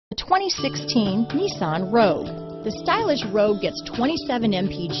2016 Nissan Rogue. The stylish Rogue gets 27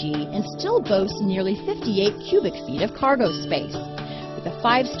 mpg and still boasts nearly 58 cubic feet of cargo space. With a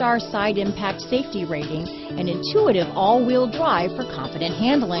 5-star side impact safety rating and intuitive all-wheel drive for confident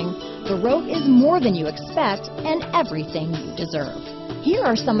handling, the Rogue is more than you expect and everything you deserve. Here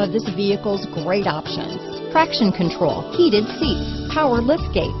are some of this vehicle's great options: traction control, heated seats, power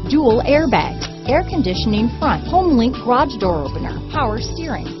liftgate, dual airbags, air conditioning front, HomeLink garage door opener, power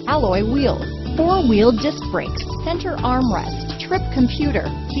steering, alloy wheels, 4-wheel disc brakes, center armrest, trip computer,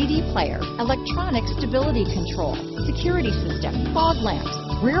 CD player, electronic stability control, security system, fog lamps,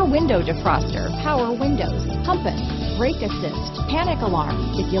 rear window defroster, power windows, compass, brake assist, panic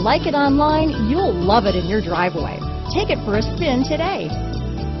alarm. If you like it online, you'll love it in your driveway. Take it for a spin today.